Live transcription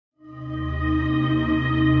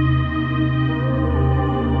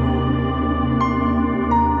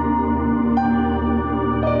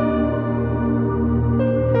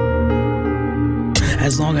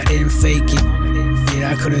As long as I didn't fake it.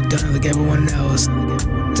 Yeah, I could've done it like everyone else.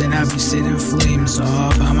 Then I'd be sitting flames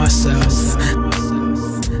all by myself.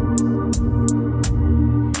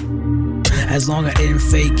 As long as I didn't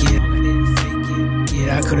fake it.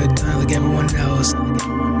 Yeah, I could've done it like everyone else.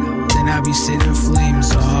 Then I'd be sitting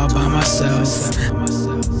flames all by myself.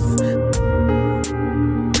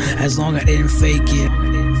 As long as I didn't fake it.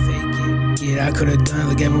 Yeah, I could've done it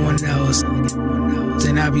like everyone else.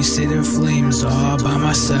 Then I'd be sitting flames all by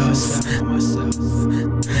myself.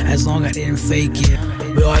 As long as I didn't fake it.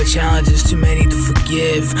 We all have challenges, too many to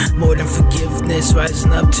forgive. More than forgiveness,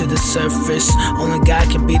 rising up to the surface. Only God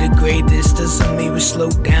can be the greatest. Doesn't mean we slow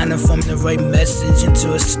down and form the right message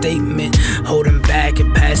into a statement. Holding back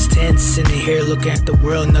in past tense. Sitting here looking at the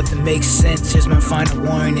world, nothing makes sense. Here's my final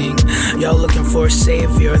warning. Y'all looking for a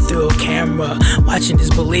savior through a camera. Watching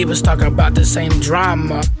disbelievers talking about the same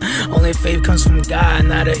drama. Only faith comes from God,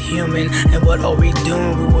 not a human. And what are we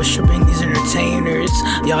doing? We're worshiping these entertainers.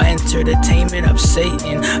 Y'all entertainment of Satan.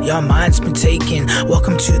 Your mind's been taken.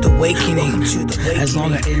 Welcome to the awakening. As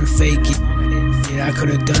long as I didn't fake it. Yeah, I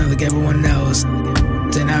could've done it like everyone else.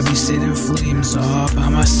 Then I'd be sitting flames all by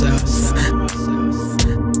myself.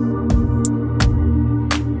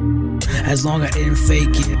 As long as I didn't fake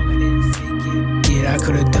it. Yeah, I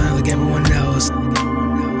could've done it like everyone else.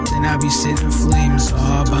 Then I'd be sitting flames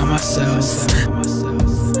all by myself.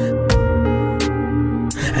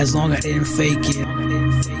 As long as I didn't fake it.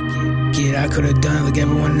 Yeah, I could've done it like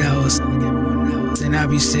everyone else. Then I'd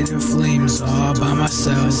be sitting flames all by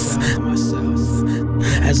myself.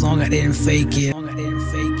 As long as I didn't fake it.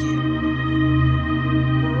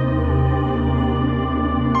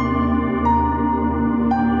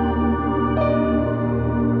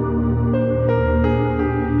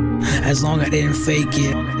 As long as I didn't fake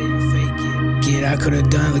it. Yeah, I could've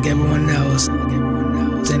done it like everyone else.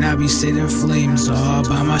 Then I'd be sitting flames all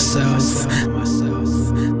by myself.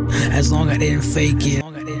 As long as I didn't fake it.